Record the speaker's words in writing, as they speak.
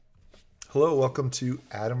Hello, welcome to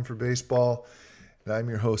Adam for Baseball, and I'm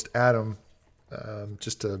your host, Adam.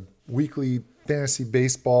 Just a weekly fantasy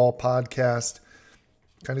baseball podcast,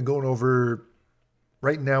 kind of going over.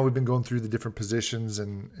 Right now, we've been going through the different positions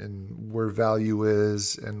and where value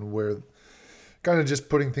is, and where kind of just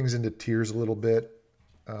putting things into tiers a little bit.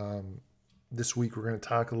 This week, we're going to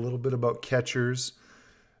talk a little bit about catchers,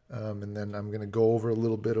 and then I'm going to go over a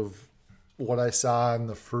little bit of what I saw in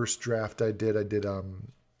the first draft I did. I did a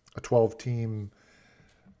 12-team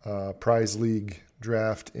prize league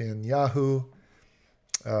draft in Yahoo.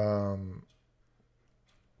 I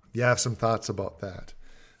have some thoughts about that.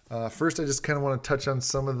 First, I just kind of want to touch on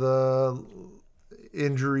some of the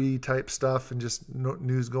injury type stuff and just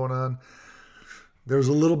news going on. There was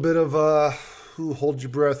a little bit of a hold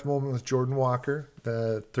your breath moment with Jordan Walker,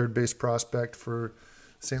 the third base prospect for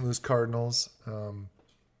St. Louis Cardinals.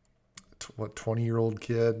 20-year-old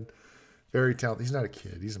kid, very talented. He's not a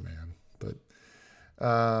kid, he's a man. But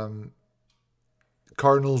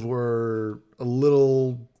Cardinals were a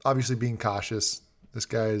little obviously being cautious. This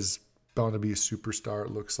guy's bound to be a superstar,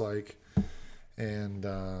 it looks like. And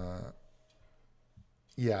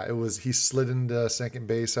he slid into second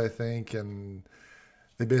base, I think, and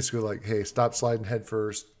they basically were like, hey, stop sliding head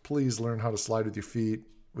first. Please learn how to slide with your feet.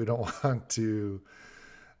 We don't want to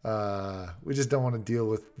we just don't want to deal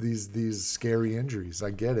with these scary injuries. I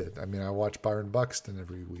get it. I mean, I watch Byron Buxton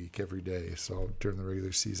every week, every day, so during the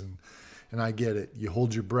regular season, and I get it. You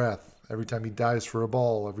hold your breath every time he dives for a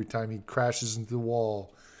ball, every time he crashes into the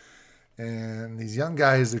wall. And these young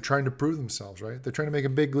guys, they're trying to prove themselves, right? They're trying to make a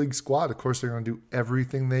big league squad. Of course, they're going to do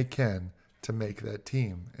everything they can to make that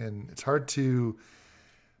team. And it's hard to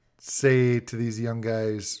say to these young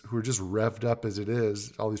guys who are just revved up as it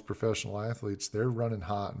is, all these professional athletes, they're running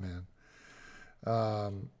hot, man.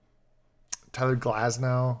 Tyler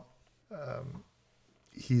Glasnow,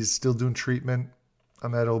 he's still doing treatment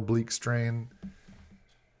on that oblique strain.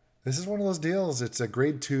 This is one of those deals. It's a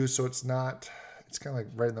grade 2, so it's kind of like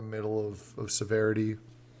right in the middle of severity.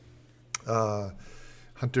 Harrison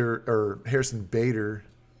Bader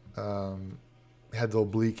had the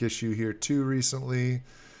oblique issue here too recently.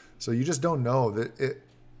 So you just don't know that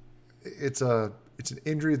it's an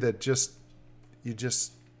injury that you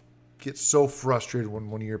just get so frustrated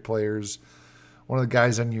when one of your players, one of the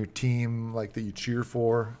guys on your team, like that you cheer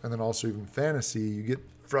for, and then also even fantasy, you get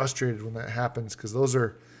frustrated when that happens because those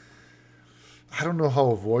are, I don't know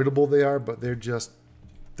how avoidable they are, but they're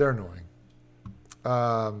annoying.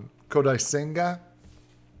 Kodai Senga,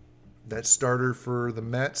 that starter for the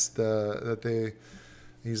Mets,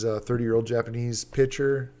 he's a 30-year-old Japanese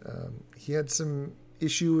pitcher. He had some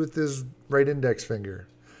issue with his right index finger.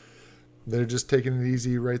 They're just taking it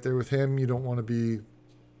easy right there with him. You don't want to be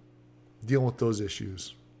dealing with those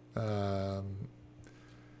issues. There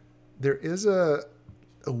is a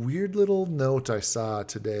weird little note I saw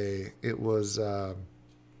today. It was,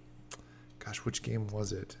 which game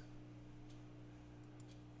was it?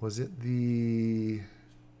 Was it the...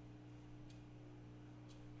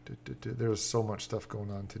 There was so much stuff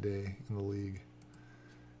going on today in the league.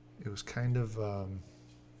 It was kind of...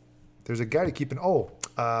 there's a guy to keep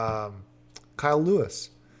Kyle Lewis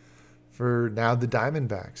for now the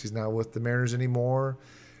Diamondbacks. He's not with the Mariners anymore.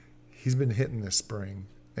 He's been hitting this spring.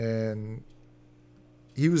 And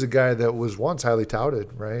he was a guy that was once highly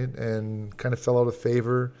touted, right? And kind of fell out of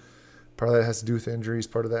favor. Part of that has to do with injuries.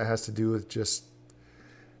 Part of that has to do with just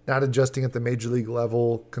not adjusting at the major league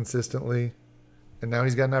level consistently. And now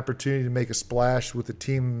he's got an opportunity to make a splash with a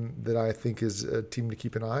team that I think is a team to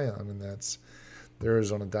keep an eye on, and that's the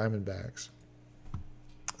Arizona Diamondbacks.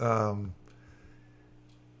 I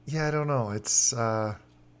don't know. It's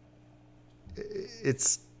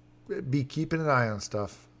be keeping an eye on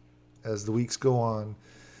stuff as the weeks go on.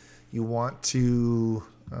 You want to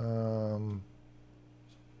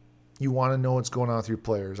know what's going on with your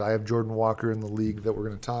players. I have Jordan Walker in the league that we're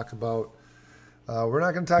going to talk about. We're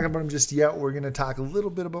not going to talk about him just yet. We're going to talk a little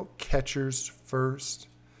bit about catchers first.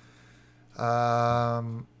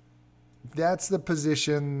 That's the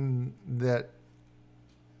position that,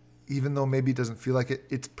 even though maybe it doesn't feel like it,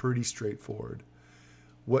 it's pretty straightforward.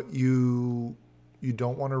 What you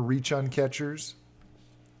don't want to reach on catchers.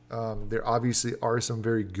 There obviously are some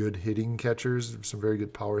very good hitting catchers, some very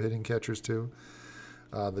good power hitting catchers too.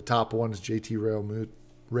 The top one is JT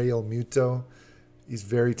Realmuto. He's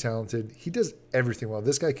very talented. He does everything well.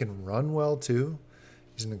 This guy can run well too.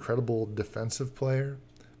 He's an incredible defensive player.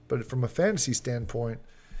 But from a fantasy standpoint,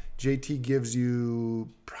 JT gives you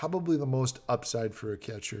probably the most upside for a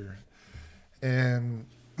catcher. And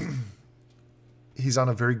he's on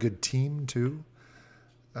a very good team too.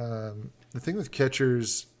 The thing with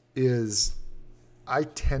catchers, is I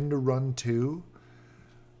tend to run two.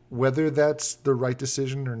 Whether that's the right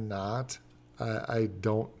decision or not, I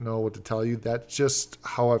don't know what to tell you. That's just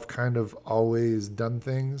how I've kind of always done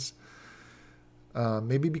things.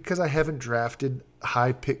 Maybe because I haven't drafted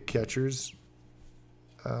high pick catchers.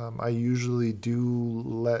 I usually do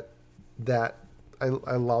let that, I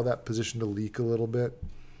allow that position to leak a little bit.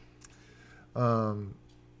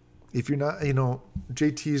 If you're not,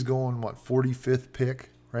 JT's going, 45th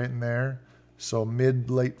pick right in there. So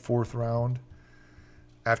late fourth round.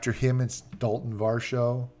 After him, it's Dalton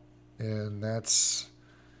Varsho. And that's,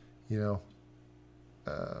 into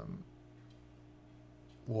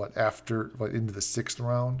the sixth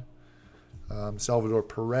round. Salvador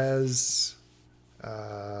Perez.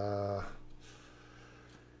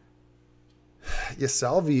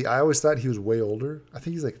 Salvi, I always thought he was way older. I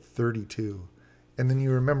think he's like 32. And then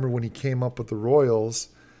you remember when he came up with the Royals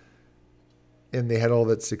and they had all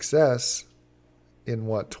that success in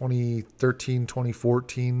 2013,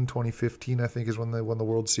 2014, 2015, I think is when they won the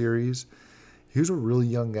World Series. He was a really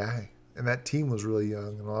young guy. And that team was really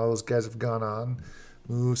young. And all those guys have gone on.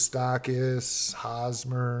 Moustakas,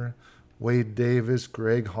 Hosmer, Wade Davis,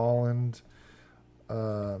 Greg Holland,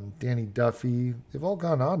 Danny Duffy. They've all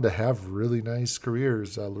gone on to have really nice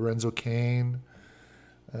careers. Lorenzo Cain.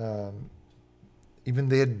 Even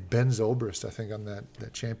they had Ben Zobrist, I think, on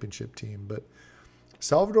that championship team. But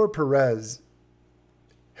Salvador Perez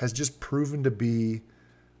has just proven to be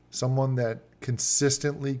someone that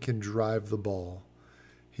consistently can drive the ball.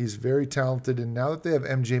 He's very talented. And now that they have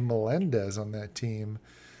MJ Melendez on that team,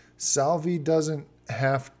 Salvi doesn't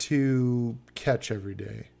have to catch every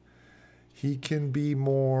day. He can be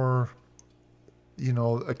more,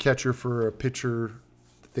 a catcher for a pitcher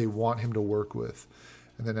that they want him to work with.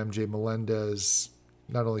 And then MJ Melendez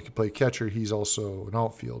not only can play catcher, he's also an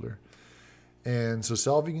outfielder. And so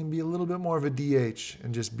Salvi can be a little bit more of a DH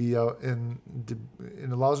and just be out, and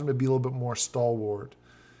it allows him to be a little bit more stalwart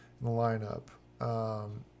in the lineup.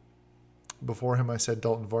 Before him, I said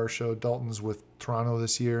Dalton Varsho. Dalton's with Toronto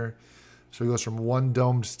this year. So he goes from one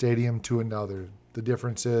domed stadium to another. The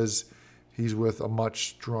difference is he's with a much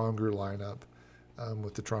stronger lineup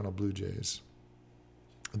with the Toronto Blue Jays.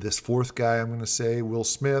 This fourth guy, I'm going to say, Will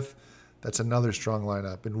Smith. That's another strong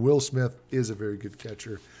lineup. And Will Smith is a very good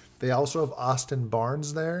catcher. They also have Austin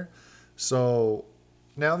Barnes there. So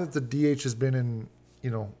now that the DH has been in,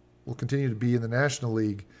 will continue to be in the National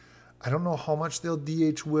League, I don't know how much they'll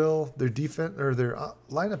DH Will. Their defense or their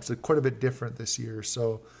lineups are quite a bit different this year.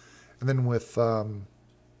 So, and then with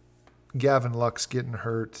Gavin Lux getting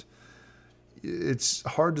hurt, it's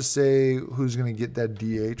hard to say who's going to get that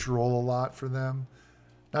DH role a lot for them.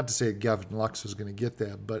 Not to say Gavin Lux is going to get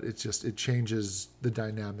that, but it changes the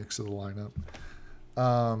dynamics of the lineup.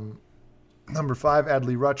 Number 5,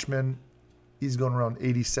 Adley Rutschman. He's going around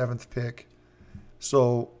 87th pick.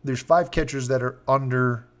 So there's 5 catchers that are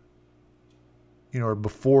under, or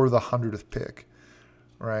before the 100th pick,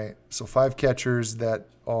 right? So 5 catchers that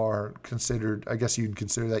are considered, I guess you'd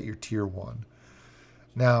consider that your tier 1.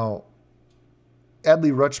 Now,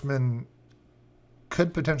 Adley Rutschman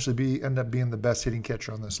could potentially end up being the best hitting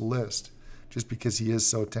catcher on this list just because he is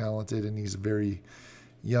so talented and he's a very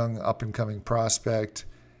young up-and-coming prospect.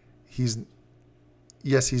 He's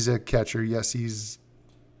a catcher. Yes, he's,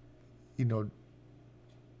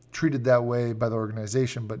 treated that way by the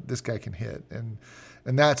organization, but this guy can hit. And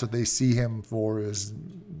that's what they see him for, is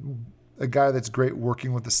a guy that's great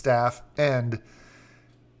working with the staff and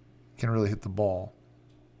can really hit the ball.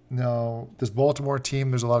 Now, this Baltimore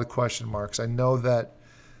team, there's a lot of question marks. I know that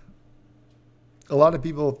a lot of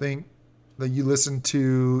people think that you listen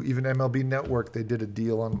to even MLB Network, they did a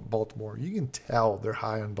deal on Baltimore. You can tell they're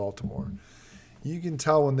high on Baltimore. You can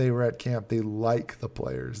tell when they were at camp, they like the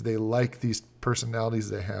players. They like these personalities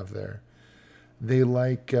they have there. They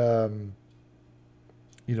like, the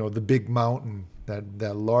big mountain,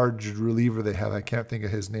 that large reliever they have. I can't think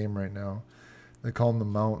of his name right now. They call him the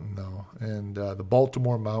Mountain, though, and the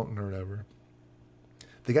Baltimore Mountain or whatever.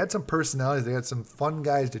 They got some personalities. They got some fun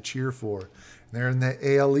guys to cheer for. And they're in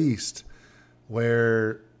the AL East,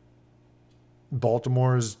 where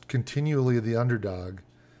Baltimore is continually the underdog.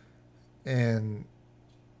 And,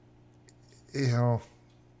 I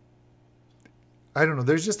don't know.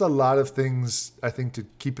 There's just a lot of things, I think, to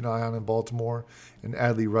keep an eye on in Baltimore. And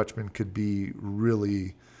Adley Rutschman could be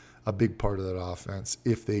really a big part of that offense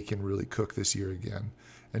if they can really cook this year again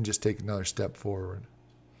and just take another step forward.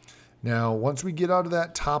 Now, once we get out of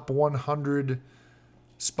that top 100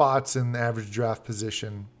 spots in the average draft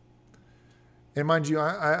position, and mind you,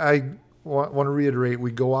 I want to reiterate,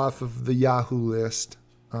 we go off of the Yahoo list.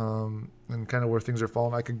 and kind of where things are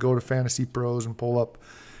falling. I could go to Fantasy Pros and pull up,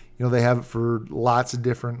 they have it for lots of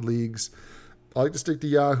different leagues. I like to stick to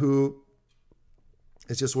Yahoo.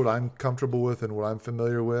 It's just what I'm comfortable with and what I'm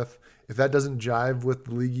familiar with. If that doesn't jive with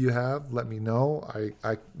the league you have, let me know.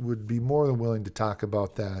 I would be more than willing to talk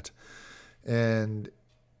about that, and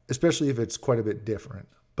especially if it's quite a bit different.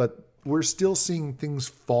 But we're still seeing things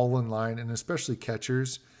fall in line, and especially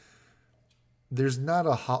catchers. There's not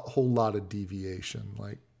a whole lot of deviation.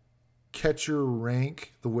 Like catcher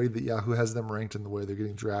rank, the way that Yahoo has them ranked and the way they're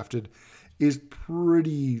getting drafted is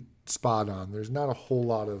pretty spot on. There's not a whole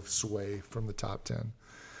lot of sway from the top 10.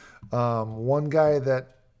 One guy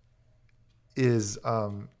that is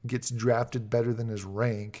gets drafted better than his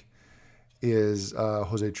rank is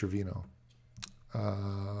Jose Trevino,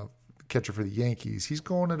 catcher for the Yankees. He's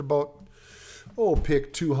going at about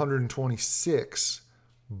pick 226,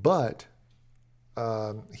 but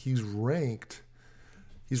he's ranked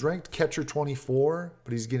catcher 24,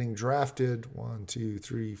 but he's getting drafted 1, 2,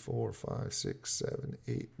 3, 4, 5, 6, 7,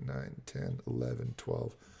 8, 9, 10, 11,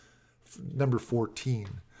 12, number 14.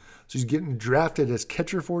 So he's getting drafted as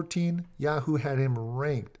catcher 14. Yahoo had him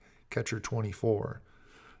ranked catcher 24.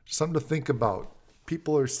 Something to think about.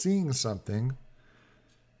 People are seeing something,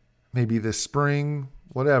 maybe this spring,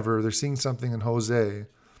 whatever. They're seeing something in Jose,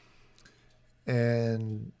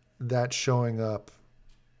 and that's showing up.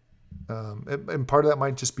 And part of that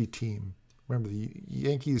might just be team. Remember, the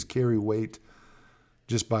Yankees carry weight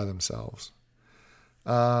just by themselves.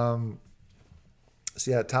 So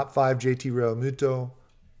yeah, top 5, JT Realmuto,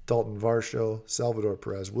 Dalton Varsho, Salvador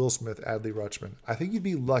Perez, Will Smith, Adley Rutschman. I think you'd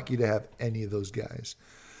be lucky to have any of those guys.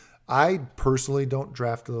 I personally don't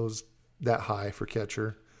draft those that high for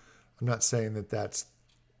catcher. I'm not saying that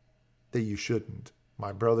you shouldn't.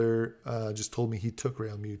 My brother just told me he took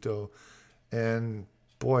Realmuto, and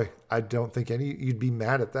boy, I don't think you'd be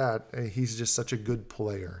mad at that. He's just such a good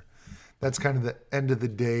player. That's kind of the end of the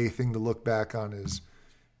day thing to look back on is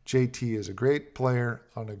JT is a great player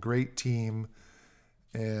on a great team.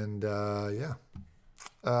 And now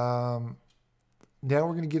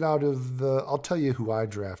we're going to get out of I'll tell you who I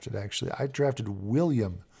drafted, actually. I drafted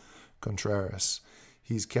William Contreras.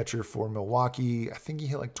 He's catcher for Milwaukee. I think he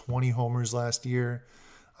hit like 20 homers last year.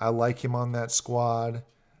 I like him on that squad.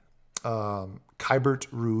 Keibert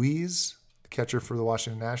Ruiz, catcher for the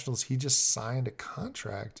Washington Nationals, he just signed a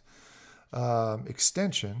contract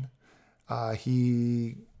extension.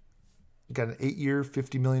 He got an 8-year,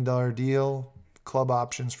 $50 million deal, club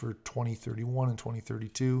options for 2031 and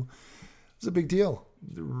 2032. It's a big deal.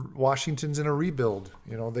 Washington's in a rebuild.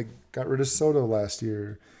 They got rid of Soto last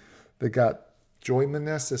year. They got Joey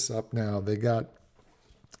Meneses up now. They got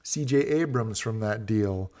CJ Abrams from that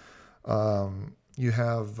deal. You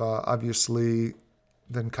have obviously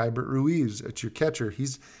then Keibert Ruiz at your catcher.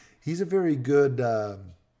 He's a very good.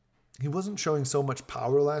 He wasn't showing so much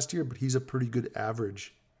power last year, but he's a pretty good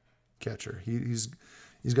average catcher. He's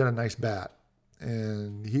got a nice bat,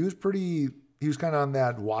 and he was kind of on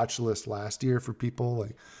that watch list last year for people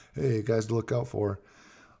like, hey, guys to look out for.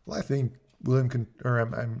 Well, I think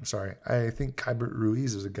I think Keibert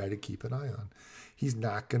Ruiz is a guy to keep an eye on. He's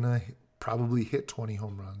not gonna probably hit 20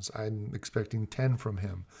 home runs. I'm expecting 10 from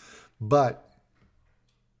him. But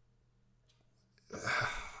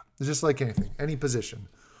it's just like anything, any position.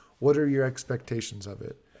 What are your expectations of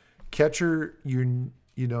it? Catcher,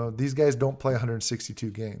 these guys don't play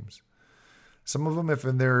 162 games. Some of them, if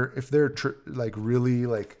they're like really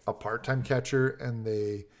like a part-time catcher and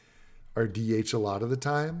they are DH a lot of the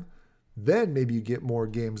time, then maybe you get more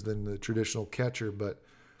games than the traditional catcher. But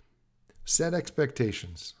set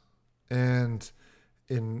expectations. And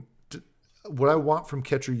what I want from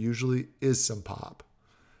catcher usually is some pop.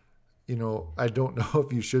 I don't know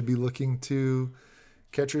if you should be looking to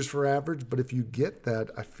catchers for average, but if you get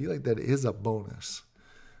that, I feel like that is a bonus.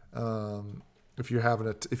 If you have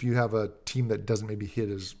a team that doesn't maybe hit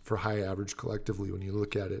as for high average collectively when you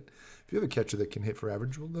look at it, if you have a catcher that can hit for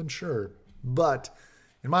average, well then sure. But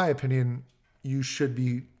in my opinion, you should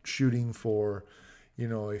be shooting for,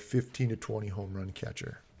 a 15 to 20 home run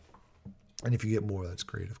catcher. And if you get more, that's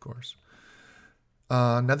great, of course.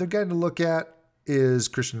 Another guy to look at is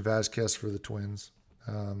Christian Vazquez for the Twins.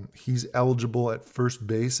 He's eligible at first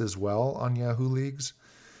base as well on Yahoo Leagues.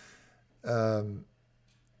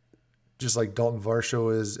 Just like Dalton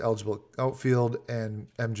Varsho is eligible outfield and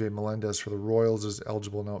MJ Melendez for the Royals is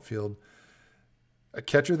eligible in outfield. A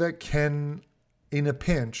catcher that can, in a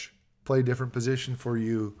pinch, play a different position for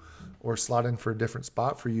you or slot in for a different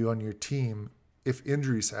spot for you on your team if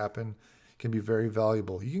injuries happen can be very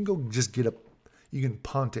valuable. You can go just you can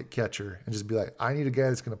punt at catcher and just be like, I need a guy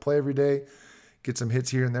that's going to play every day, get some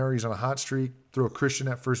hits here and there. He's on a hot streak. Throw Christian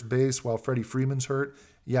at first base while Freddie Freeman's hurt.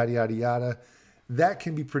 Yada, yada, yada. That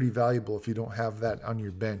can be pretty valuable if you don't have that on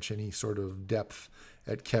your bench, any sort of depth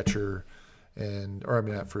at catcher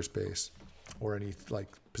at first base or any like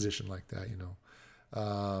position like that,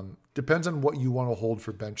 Depends on what you want to hold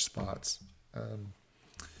for bench spots.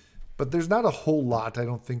 But there's not a whole lot, I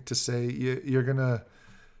don't think, to say. You're gonna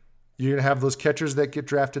have those catchers that get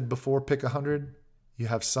drafted before pick 100. You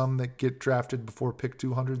have some that get drafted before pick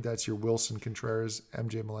 200. That's your Wilson Contreras,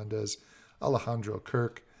 MJ Melendez, Alejandro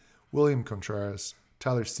Kirk, William Contreras,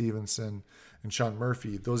 Tyler Stevenson, and Sean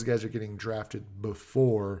Murphy. Those guys are getting drafted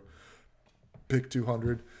before pick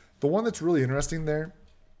 200. The one that's really interesting there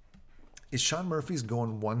is Sean Murphy's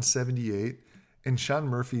going 178, and Sean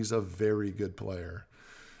Murphy's a very good player.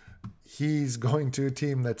 He's going to a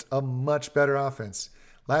team that's a much better offense.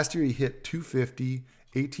 Last year he hit 250,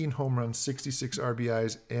 18 home runs, 66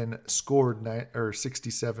 RBIs, and scored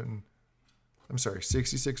 66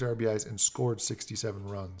 RBIs and scored 67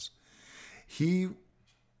 runs. He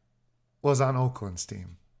was on Oakland's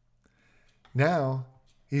team. Now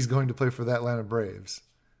he's going to play for the Atlanta Braves.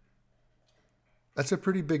 That's a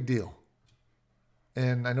pretty big deal.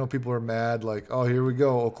 And I know people are mad, like, oh, here we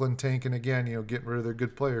go, Oakland tanking again, getting rid of their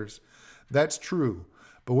good players. That's true.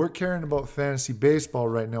 But we're caring about fantasy baseball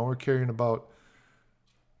right now. We're caring about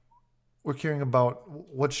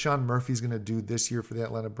what Sean Murphy's going to do this year for the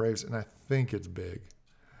Atlanta Braves, and I think it's big.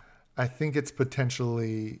 I think it's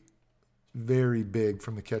potentially very big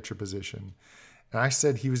from the catcher position. And I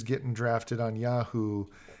said he was getting drafted on Yahoo,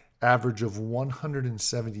 average of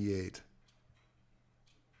 178.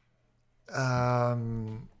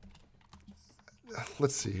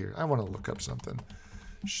 Let's see here. I want to look up something.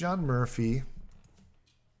 Sean Murphy.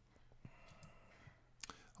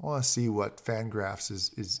 I want to see what Fangraphs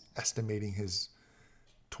is estimating his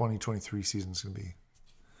 2023 season is going to be.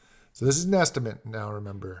 So this is an estimate now,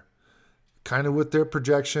 remember. Kind of with their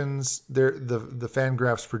projections, the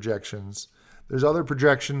Fangraphs projections. There's other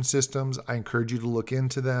projection systems. I encourage you to look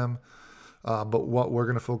into them. But what we're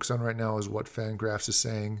going to focus on right now is what Fangraphs is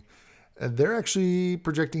saying. They're actually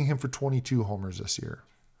projecting him for 22 homers this year.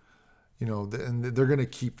 And they're going to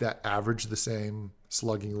keep that average the same,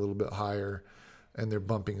 slugging a little bit higher, and they're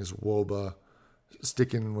bumping his WOBA,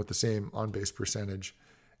 sticking with the same on-base percentage,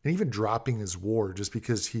 and even dropping his WAR just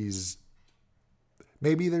because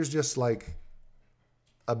maybe there's just like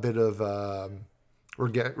a bit of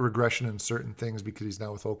regression in certain things because he's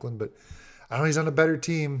not with Oakland. But I know he's on a better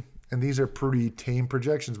team, and these are pretty tame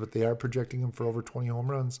projections, but they are projecting him for over 20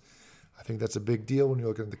 home runs. I think that's a big deal when you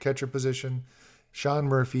look at the catcher position. Sean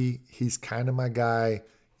Murphy, he's kind of my guy.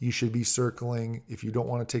 You should be circling. If you don't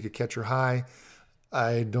want to take a catcher high,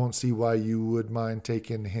 I don't see why you would mind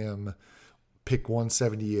taking him pick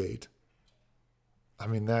 178. I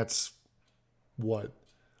mean, that's what,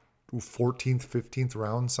 14th, 15th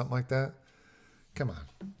round, something like that. Come on.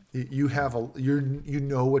 You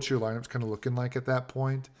know what your lineup's kind of looking like at that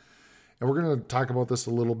point. And we're going to talk about this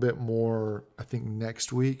a little bit more, I think,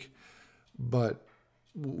 next week. But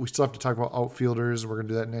we still have to talk about outfielders. We're going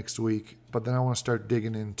to do that next week. But then I want to start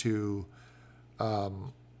digging into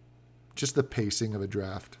just the pacing of a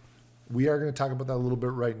draft. We are going to talk about that a little bit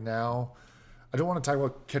right now. I don't want to talk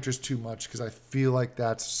about catchers too much because I feel like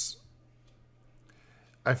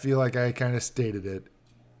I kind of stated it.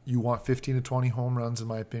 You want 15 to 20 home runs, in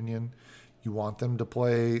my opinion. You want them to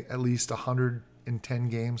play at least 110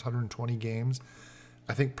 games, 120 games.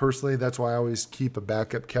 I think personally that's why I always keep a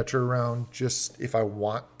backup catcher around, just if I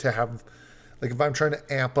want to have, like if I'm trying to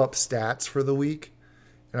amp up stats for the week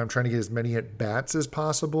and I'm trying to get as many at bats as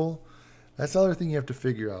possible. That's the other thing you have to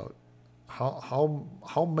figure out.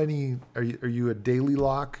 How many are you a daily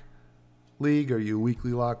lock league? Are you a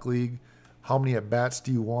weekly lock league? How many at bats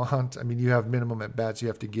do you want? I mean, you have minimum at bats you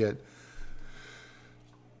have to get.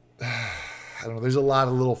 I don't know. There's a lot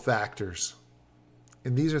of little factors.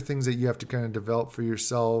 And these are things that you have to kind of develop for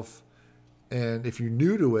yourself. And if you're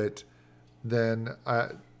new to it, then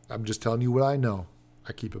I'm just telling you what I know.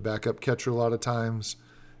 I keep a backup catcher a lot of times,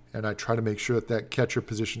 and I try to make sure that catcher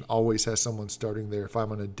position always has someone starting there if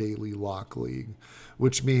I'm in a daily lock league,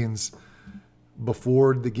 which means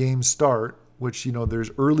before the games start, which, there's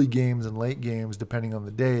early games and late games depending on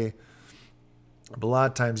the day. But a lot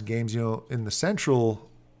of times games, in the central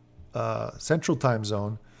time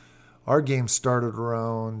zone, our games started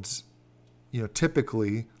around,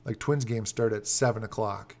 typically like Twins games start at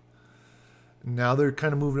 7:00. Now they're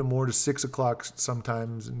kind of moving it more to 6:00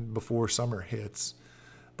 sometimes before summer hits.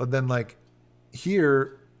 But then like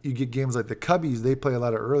here you get games like the Cubbies, they play a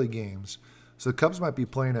lot of early games. So the Cubs might be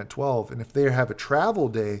playing at 12, and if they have a travel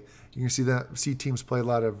day, you can see teams play a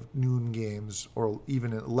lot of noon games or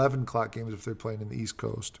even 11 o'clock games if they're playing in the East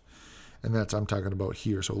Coast. And that's I'm talking about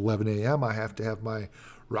here. So 11 a.m. I have to have my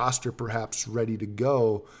roster perhaps ready to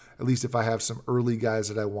go, at least if I have some early guys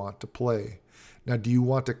that I want to play. Now, do you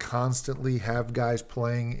want to constantly have guys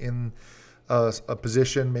playing in a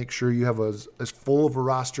position, make sure you have as full of a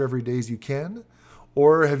roster every day as you can?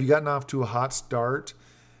 Or have you gotten off to a hot start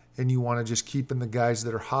and you want to just keep in the guys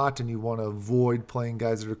that are hot and you want to avoid playing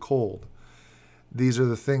guys that are cold? These are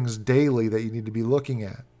the things daily that you need to be looking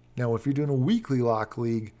at. Now, if you're doing a weekly lock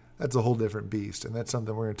league, that's a whole different beast, and that's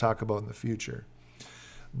something we're going to talk about in the future.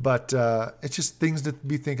 But it's just things to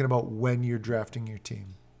be thinking about when you're drafting your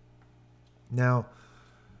team. Now,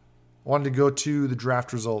 I wanted to go to the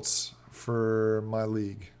draft results for my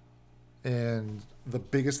league. And the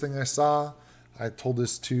biggest thing I saw, I told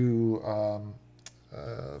this to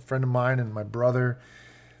a friend of mine and my brother,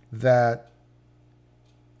 that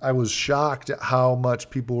I was shocked at how much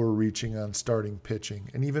people were reaching on starting pitching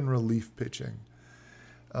and even relief pitching.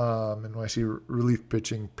 And when I see relief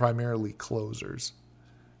pitching, primarily closers.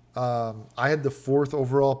 I had the 4th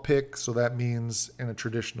overall pick, so that means in a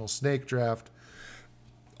traditional snake draft,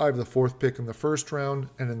 I have the 4th pick in the first round,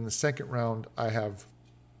 and in the second round, I have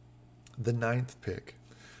the 9th pick.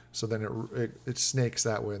 So then it snakes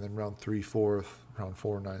that way, and then round 3, 4th, round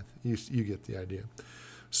 4, 9th. You get the idea.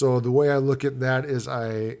 So the way I look at that is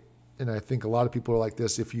I think a lot of people are like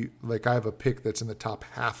this. I have a pick that's in the top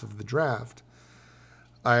half of the draft,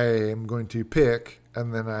 I am going to pick,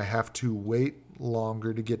 and then I have to wait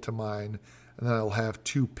longer to get to mine, and then I'll have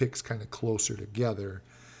 2 picks kind of closer together.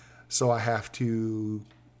 So I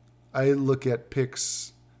look at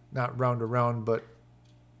picks not round to round, but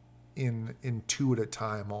in 2 at a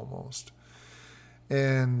time almost.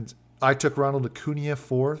 And I took Ronald Acuna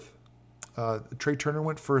 4th. Trey Turner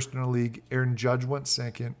went 1st in our league. Aaron Judge went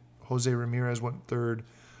 2nd. Jose Ramirez went 3rd.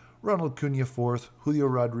 Ronald Acuna 4th. Julio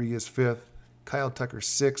Rodriguez 5th. Kyle Tucker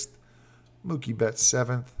 6th, Mookie Betts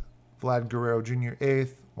 7th, Vlad Guerrero Jr.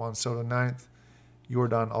 8th, Juan Soto 9th,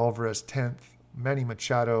 Yordan Alvarez 10th, Manny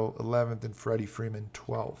Machado 11th, and Freddie Freeman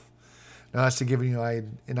 12th. Now that's to give you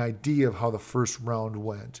an idea of how the first round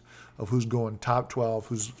went, of who's going top 12,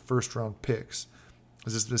 who's first round picks.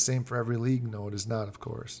 Is this the same for every league? No, it is not, of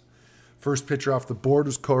course. First pitcher off the board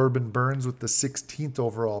was Corbin Burnes with the 16th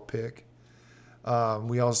overall pick.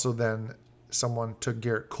 We also then... Someone took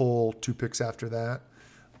Garrett Cole 2 picks after that.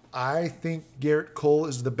 I think Garrett Cole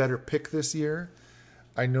is the better pick this year.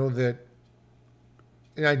 I know that,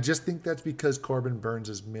 and I just think that's because Corbin Burnes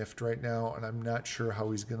is miffed right now, and I'm not sure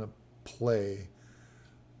how he's going to play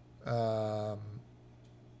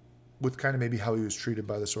with kind of maybe how he was treated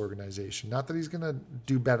by this organization. Not that he's going to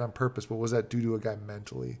do bad on purpose, but was that due to a guy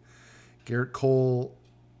mentally? Garrett Cole,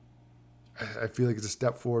 I feel like it's a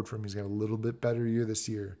step forward for him. He's got a little bit better year this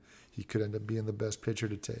year. He could end up being the best pitcher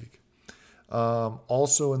to take.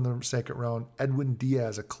 Also in the second round, Edwin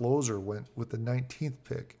Diaz, a closer, went with the 19th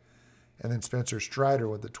pick. And then Spencer Strider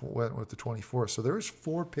went with the 24th. So there was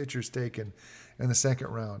 4 pitchers taken in the second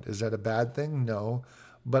round. Is that a bad thing? No.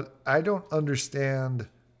 But I don't understand.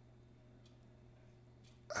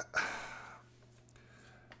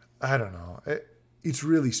 I don't know. It's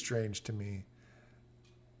really strange to me.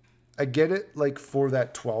 I get it, like for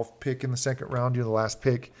that 12th pick in the second round, the last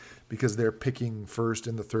pick, because they're picking first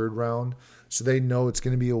in the third round. So they know it's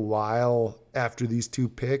going to be a while after these 2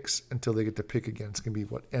 picks until they get to pick again. It's going to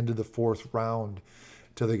be end of the 4th round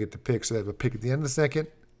until they get to pick. So they have a pick at the end of the second,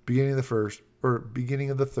 beginning of the first, or beginning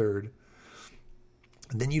of the third.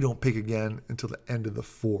 And then you don't pick again until the end of the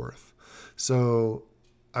 4th. So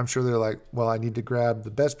I'm sure they're like, well, I need to grab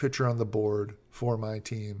the best pitcher on the board for my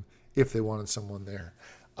team if they wanted someone there.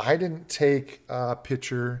 I didn't take a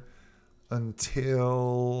pitcher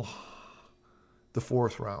until the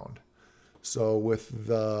 4th round. So with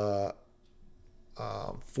the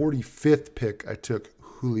 45th pick, I took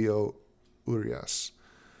Julio Urias.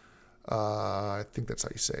 I think that's how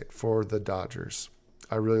you say it, for the Dodgers.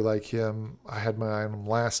 I really like him. I had my eye on him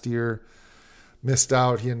last year. Missed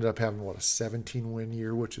out. He ended up having, a 17-win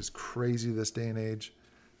year, which is crazy this day and age.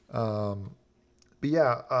 But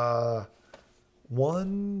yeah,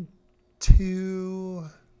 1, 2,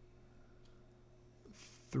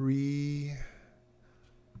 3,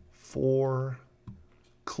 4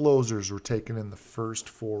 closers were taken in the first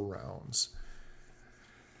 4 rounds.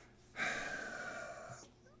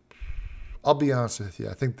 I'll be honest with you.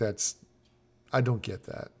 I don't get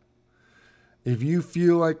that. If you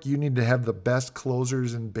feel like you need to have the best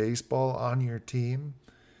closers in baseball on your team,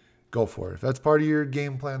 go for it. If that's part of your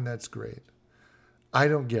game plan, that's great. I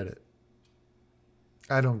don't get it.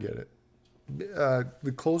 I don't get it.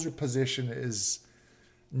 The closer position is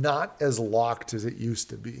not as locked as it used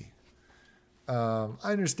to be. I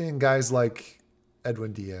understand guys like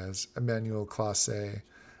Edwin Diaz, Emmanuel Clase.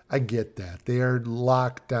 I get that. They are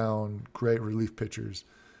locked down, great relief pitchers.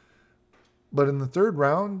 But in the third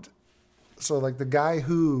round, so like the guy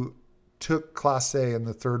who took Clase in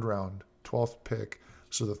the third round, 12th pick,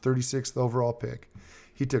 so the 36th overall pick,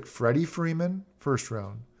 he took Freddie Freeman, first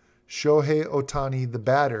round, Shohei Ohtani, the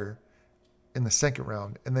batter, in the second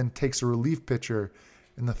round, and then takes a relief pitcher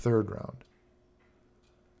in the third round.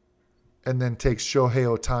 And then takes Shohei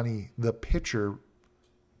Ohtani, the pitcher,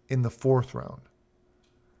 in the fourth round.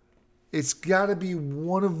 It's got to be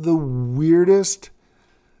one of the weirdest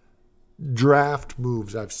draft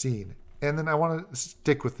moves I've seen. And then I want to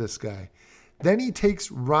stick with this guy. Then he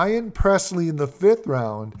takes Ryan Presley in the fifth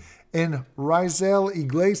round and Raisel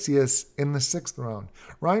Iglesias in the sixth round.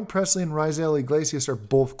 Ryan Presley and Raisel Iglesias are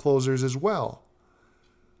both closers as well.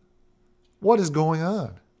 What is going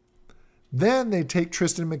on? Then they take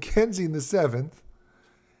Tristan McKenzie in the seventh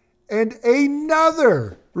and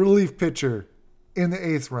another relief pitcher in the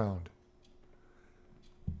eighth round.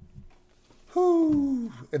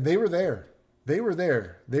 Whew. And they were there.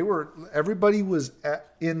 Everybody was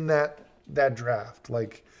in that draft.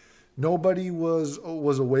 Like nobody was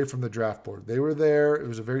away from the draft board. They were there. It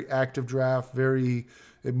was a very active draft. It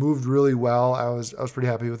moved really well. I was pretty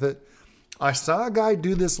happy with it. I saw a guy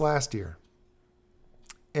do this last year.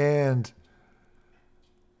 And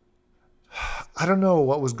I don't know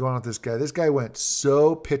what was going on with this guy. This guy went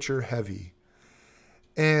so pitcher heavy.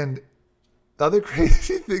 And the other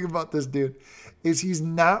crazy thing about this dude is he's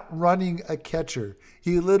not running a catcher.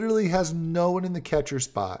 He literally has no one in the catcher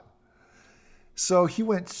spot. So he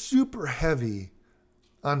went super heavy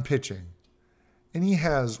on pitching. And he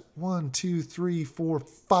has 1, 2, 3, 4,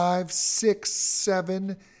 5, 6,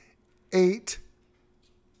 7, 8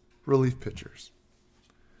 relief pitchers.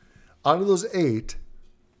 Out of those 8,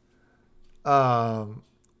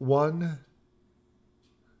 1,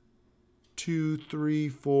 2, 3,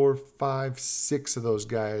 4, 5, 6 of those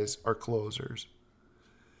guys are closers.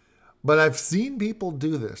 But I've seen people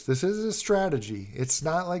do this. This is a strategy. It's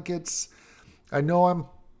not like I know I'm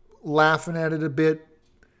laughing at it a bit,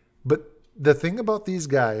 but the thing about these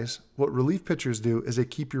guys, what relief pitchers do is they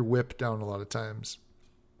keep your whip down a lot of times.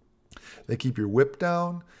 They keep your whip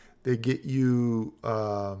down. They get you,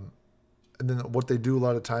 and then what they do a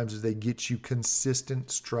lot of times is they get you consistent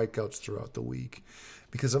strikeouts throughout the week.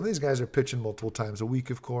 Because some of these guys are pitching multiple times a week,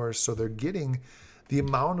 of course, so they're getting the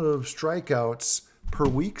amount of strikeouts per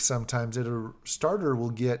week sometimes that a starter will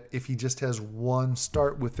get if he just has one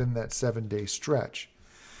start within that 7-day stretch.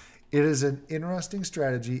 It is an interesting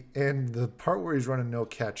strategy, and the part where he's running no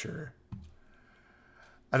catcher,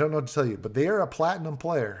 I don't know what to tell you, but they are a platinum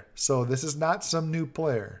player, so this is not some new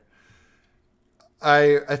player.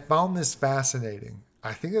 I found this fascinating.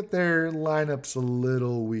 I think that their lineup's a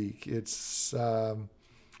little weak. It's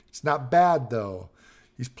not bad, though.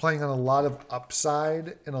 He's playing on a lot of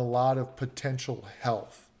upside and a lot of potential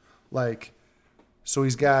health. So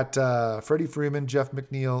he's got Freddie Freeman, Jeff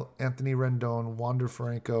McNeil, Anthony Rendon, Wander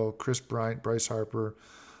Franco, Chris Bryant, Bryce Harper,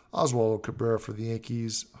 Oswaldo Cabrera for the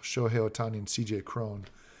Yankees, Shohei Ohtani, and CJ Cron.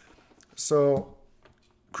 So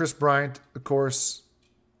Chris Bryant, of course,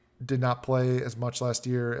 did not play as much last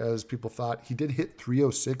year as people thought. He did hit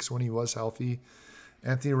 306 when he was healthy.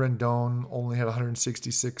 Anthony Rendon only had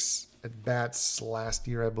 166 at-bats last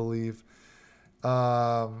year, I believe.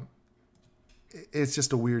 It's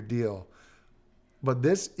just a weird deal. But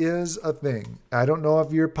this is a thing. I don't know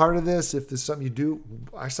if you're part of this, if this is something you do.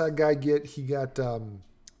 I saw a guy he got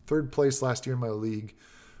third place last year in my league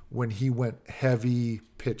when he went heavy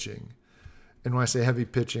pitching. And when I say heavy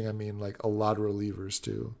pitching, I mean like a lot of relievers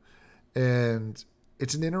too. And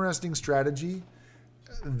it's an interesting strategy.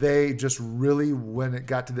 They just really, when it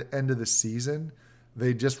got to the end of the season,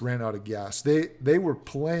 they just ran out of gas. They were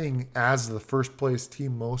playing as the first place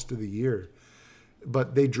team most of the year,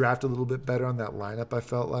 but they drafted a little bit better on that lineup, I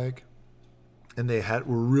felt like. And were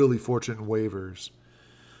really fortunate in waivers.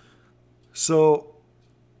 So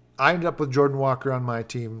I ended up with Jordan Walker on my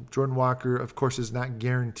team. Jordan Walker, of course, is not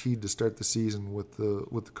guaranteed to start the season with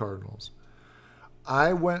the Cardinals.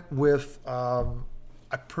 I went with,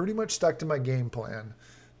 I pretty much stuck to my game plan.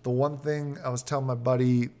 The one thing I was telling my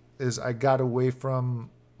buddy is I got away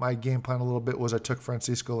from my game plan a little bit was I took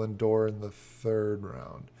Francisco Lindor in the third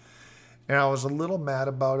round. And I was a little mad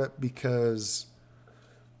about it because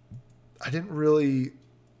I didn't really,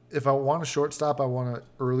 if I want a shortstop, I want it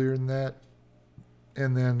earlier than that.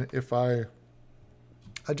 And then if I'm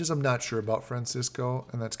not sure about Francisco,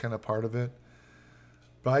 and that's kind of part of it.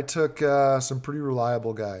 But I took some pretty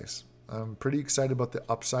reliable guys. I'm pretty excited about the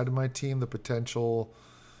upside of my team, the potential.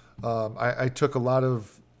 I took a lot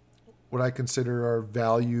of what I consider are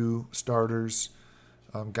value starters,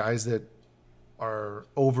 guys that are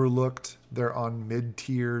overlooked. They're on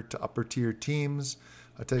mid-tier to upper-tier teams.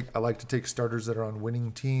 I like to take starters that are on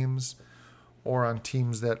winning teams or on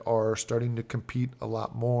teams that are starting to compete a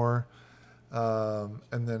lot more.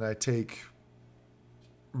 And then I take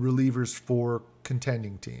relievers for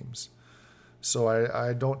contending teams. So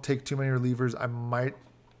I don't take too many relievers. I might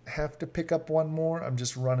have to pick up one more. I'm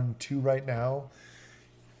just running 2 right now.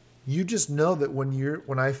 You just know that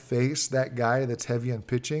when I face that guy that's heavy on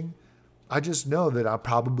pitching, I just know that I'm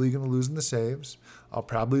probably going to lose in the saves. I'll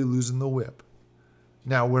probably lose in the whip.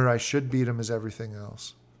 Now, where I should beat him is everything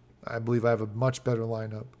else. I believe I have a much better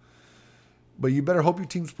lineup. But you better hope your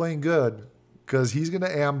team's playing good, because he's going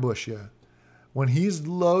to ambush you. When he's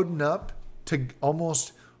loading up to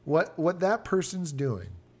almost what that person's doing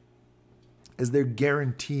is they're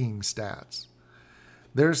guaranteeing stats.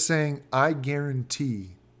 They're saying, I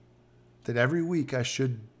guarantee that every week I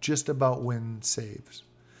should just about win saves.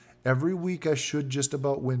 Every week I should just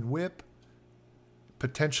about win whip,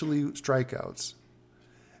 potentially strikeouts.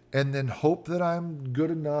 And then hope that I'm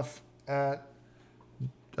good enough at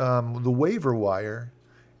the waiver wire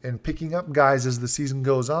and picking up guys as the season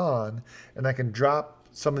goes on, and I can drop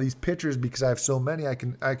some of these pitchers because I have so many. I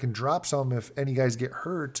can drop some if any guys get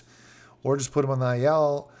hurt, or just put them on the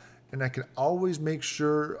IL, and I can always make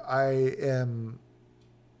sure I am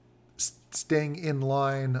staying in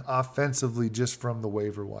line offensively just from the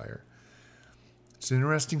waiver wire. It's an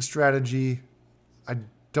interesting strategy. I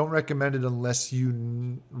don't recommend it unless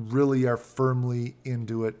you really are firmly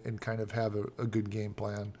into it and kind of have a good game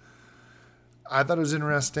plan. I thought it was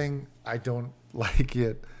interesting. I don't like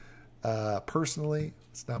it personally.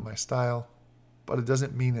 It's not my style, but it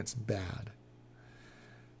doesn't mean it's bad.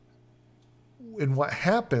 And what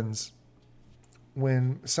happens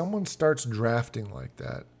when someone starts drafting like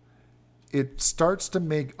that, it starts to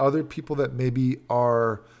make other people that maybe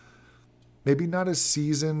are not as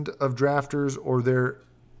seasoned of drafters, or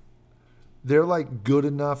they're like good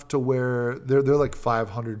enough to where they're like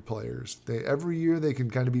 500 players. Every year they can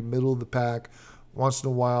kind of be middle of the pack. Once in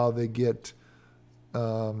a while they get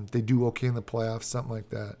they do okay in the playoffs, something like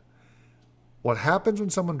that. What happens when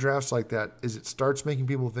someone drafts like that is it starts making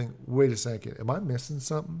people think, wait a second, am I missing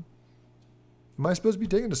something? Am I supposed to be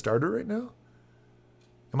taking a starter right now?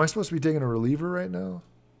 Am I supposed to be taking a reliever right now?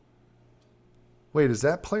 Wait, is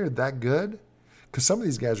that player that good? Because some of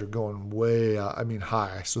these guys are going way,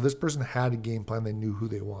 high. So this person had a game plan. They knew who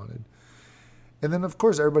they wanted. And then, of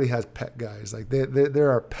course, everybody has pet guys. Like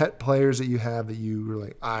there are pet players that you have that you are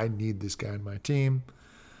like, I need this guy on my team.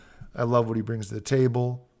 I love what he brings to the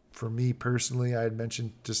table. For me personally, I had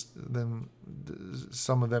mentioned just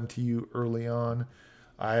some of them to you early on.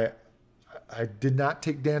 I did not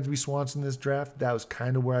take Dansby Swanson this draft. That was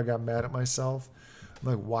kind of where I got mad at myself. I'm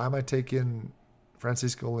like, why am I taking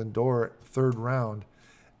Francisco Lindor 3rd round?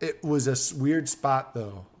 It was a weird spot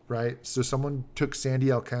though, right? So someone took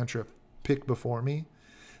Sandy Alcantara pick before me.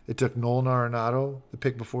 They took Nolan Arenado the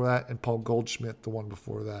pick before that, and Paul Goldschmidt the one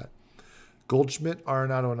before that. Goldschmidt,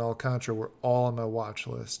 Arenado, and Alcantara were all on my watch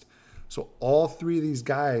list. So all 3 of these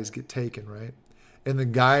guys get taken, right? And the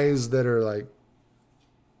guys that are like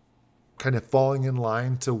kind of falling in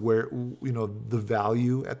line to where, the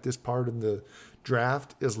value at this part in the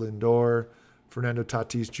draft is Lindor, Fernando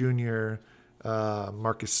Tatis Jr.,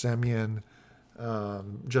 Marcus Semien,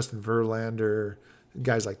 Justin Verlander,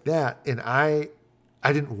 guys like that. And I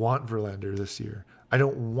didn't want Verlander this year. I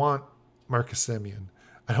don't want Marcus Semien.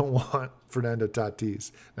 I don't want Fernando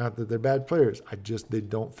Tatis. Not that they're bad players. They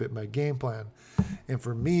don't fit my game plan. And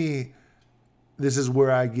for me, this is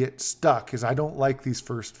where I get stuck, because I don't like these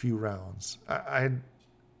first few rounds. I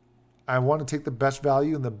want to take the best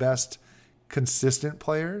value and the best consistent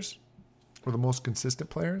players, or the most consistent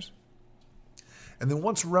players. And then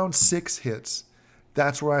once round 6 hits,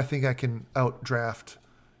 that's where I think I can outdraft,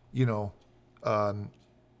 the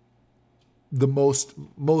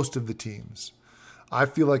most of the teams. I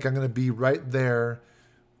feel like I'm going to be right there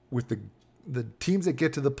with the teams that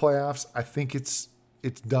get to the playoffs. I think it's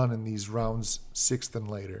done in these rounds 6th and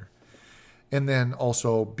later. And then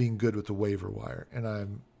also being good with the waiver wire. And I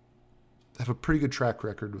have a pretty good track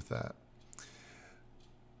record with that.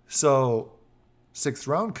 So 6th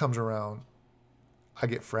round comes around, I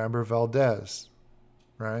get Framber Valdez,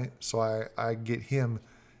 right? So I get him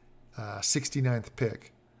 69th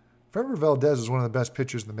pick. Framber Valdez was one of the best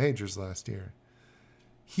pitchers in the majors last year.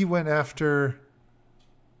 He went after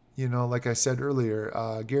Like I said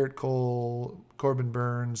earlier, Garrett Cole, Corbin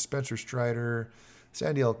Burns, Spencer Strider,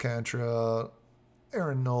 Sandy Alcantara,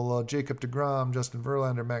 Aaron Nola, Jacob deGrom, Justin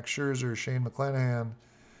Verlander, Max Scherzer, Shane McClanahan,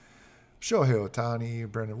 Shohei Ohtani,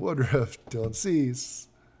 Brandon Woodruff, Dylan Cease,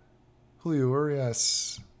 Julio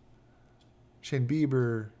Urias, Shane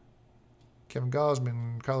Bieber, Kevin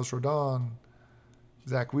Gausman, Carlos Rodon,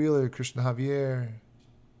 Zach Wheeler, Christian Javier,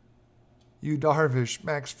 Yu Darvish,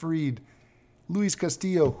 Max Fried, Luis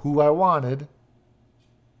Castillo, who I wanted.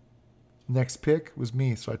 Next pick was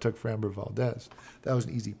me, so I took Framber Valdez. That was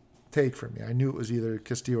an easy take for me. I knew it was either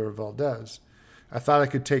Castillo or Valdez. I thought I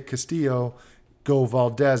could take Castillo, go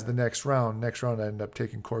Valdez the next round. Next round, I ended up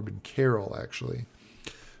taking Corbin Carroll, actually.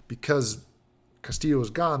 Because Castillo was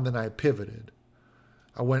gone, then I pivoted.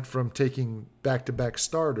 I went from taking back-to-back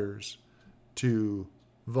starters to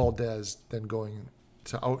Valdez, then going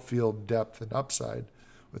to outfield depth and upside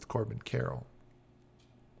with Corbin Carroll.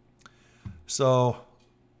 So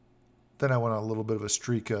then I went on a little bit of a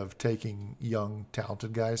streak of taking young,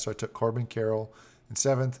 talented guys. So I took Corbin Carroll in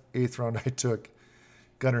 7th. 8th round, I took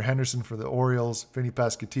Gunnar Henderson for the Orioles. Vinny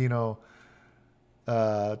Pasquantino.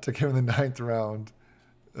 Took him in the 9th round.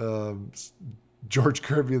 George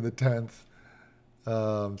Kirby in the 10th.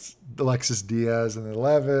 Alexis Diaz in the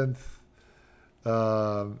 11th.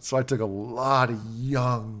 So I took a lot of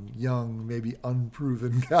young, maybe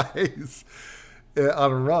unproven guys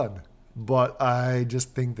on a run. But I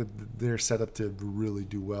just think that they're set up to really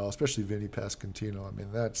do well, especially Vinny Pasquantino. I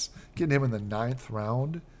mean, that's getting him in the 9th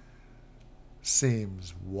round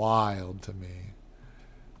seems wild to me.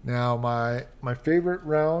 Now, my favorite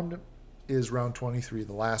round is round 23,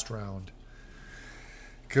 the last round.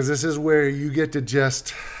 Because this is where you get to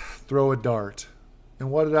just throw a dart.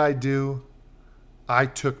 And what did I do? I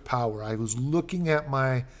took power. I was looking at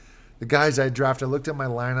the guys I drafted. I looked at my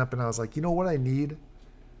lineup and I was like, you know what I need?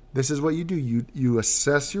 This is what you do. You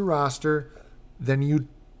assess your roster, then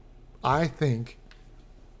I think,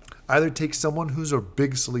 either take someone who's a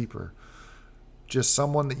big sleeper, just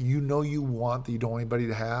someone that you want that you don't want anybody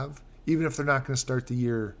to have, even if they're not going to start the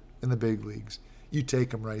year in the big leagues. You take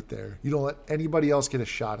them right there. You don't let anybody else get a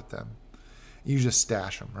shot at them. You just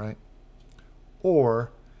stash them, right?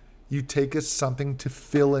 Or you take something to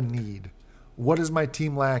fill a need. What is my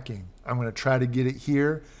team lacking? I'm going to try to get it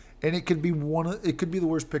here. And it could be the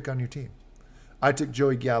worst pick on your team. I took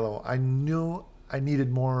Joey Gallo. I knew I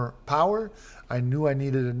needed more power. I knew I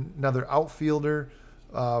needed another outfielder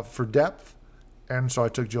for depth, and so I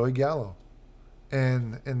took Joey Gallo.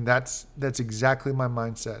 And that's exactly my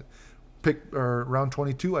mindset. Round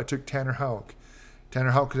 22, I took Tanner Houck.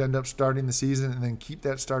 Tanner Houck could end up starting the season and then keep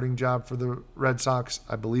that starting job for the Red Sox.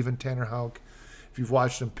 I believe in Tanner Houck. If you've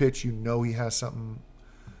watched him pitch, you know he has something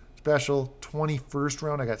special. 21st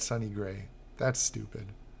round, I got Sonny Gray. That's stupid.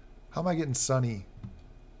 How am I getting Sonny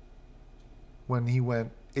when he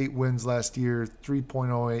went 8 wins last year,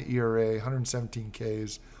 3.08 ERA, 117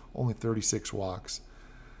 Ks, only 36 walks?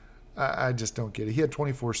 I just don't get it. He had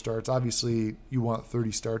 24 starts. Obviously, you want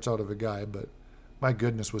 30 starts out of a guy, but my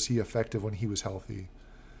goodness, was he effective when he was healthy.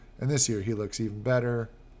 And this year, he looks even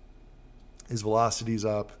better. His velocity's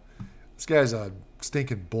up. This guy's a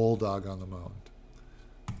stinking bulldog on the mound.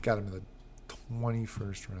 Got him in the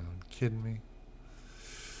 21st round. Kidding me?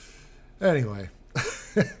 Anyway,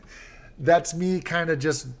 that's me kind of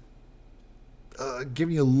just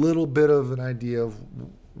giving you a little bit of an idea of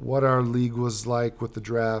what our league was like with the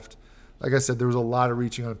draft. Like I said, there was a lot of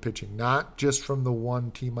reaching on pitching, not just from the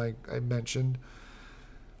one team I mentioned.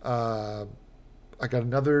 I got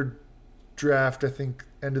another draft, I think,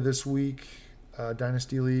 end of this week,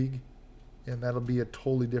 Dynasty League. And that'll be a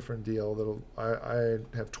totally different deal. I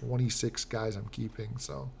have 26 guys I'm keeping,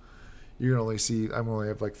 so you're gonna I'm only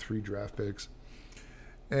have like 3 draft picks,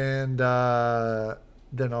 and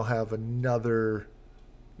then I'll have another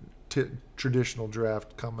traditional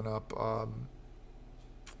draft coming up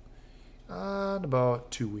in about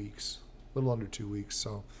 2 weeks, a little under 2 weeks.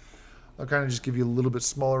 So I'll kind of just give you a little bit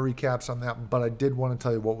smaller recaps on that, but I did want to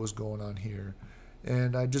tell you what was going on here,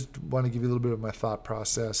 and I just want to give you a little bit of my thought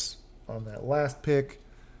process on that last pick.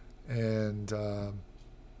 And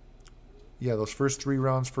those first 3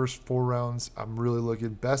 rounds, first 4 rounds, I'm really looking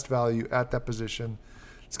best value at that position.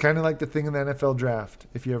 It's kind of like the thing in the NFL draft.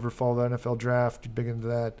 If you ever follow the NFL draft, you're big into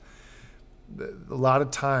that. A lot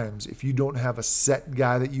of times, if you don't have a set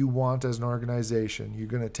guy that you want as an organization, you're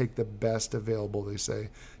going to take the best available, they say.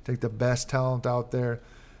 Take the best talent out there.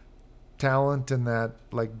 Talent and that,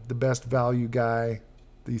 like the best value guy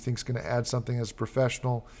that you think is going to add something as a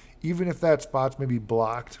professional. Even if that spot's maybe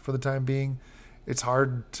blocked for the time being, it's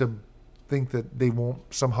hard to think that they won't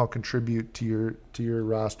somehow contribute to your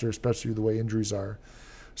roster, especially the way injuries are.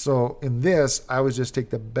 So in this, I would just take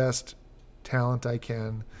the best talent I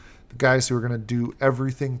can, the guys who are going to do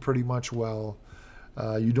everything pretty much well.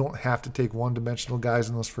 You don't have to take one-dimensional guys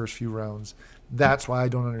in those first few rounds. That's why I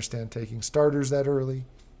don't understand taking starters that early,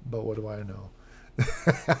 but what do I know?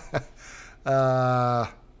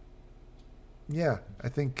 Yeah, I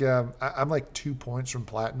think I'm like 2 points from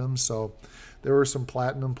platinum, so there were some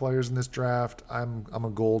platinum players in this draft. I'm a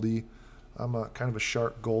goldie. I'm a kind of a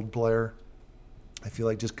sharp gold player. I feel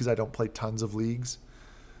like just because I don't play tons of leagues,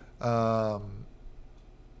 I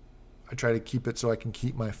try to keep it so I can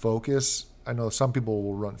keep my focus. I know some people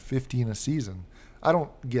will run 50 in a season. I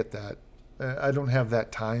don't get that. I don't have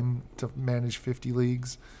that time to manage 50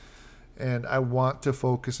 leagues. And I want to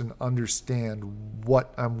focus and understand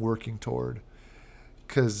what I'm working toward.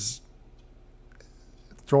 Because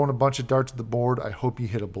throwing a bunch of darts at the board, I hope you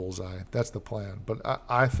hit a bullseye. That's the plan. But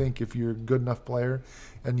I think if you're a good enough player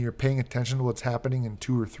and you're paying attention to what's happening in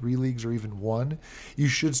 2 or 3 leagues or even one, you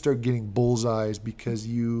should start getting bullseyes because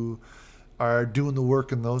you are doing the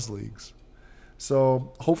work in those leagues.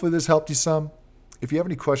 So hopefully this helped you some. If you have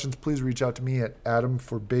any questions, please reach out to me at Adam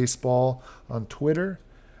for Baseball on Twitter.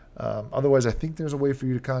 Otherwise, I think there's a way for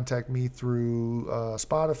you to contact me through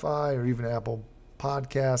Spotify or even Apple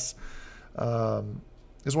Podcasts.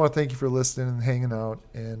 Just want to thank you for listening and hanging out,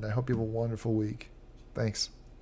 and I hope you have a wonderful week. Thanks.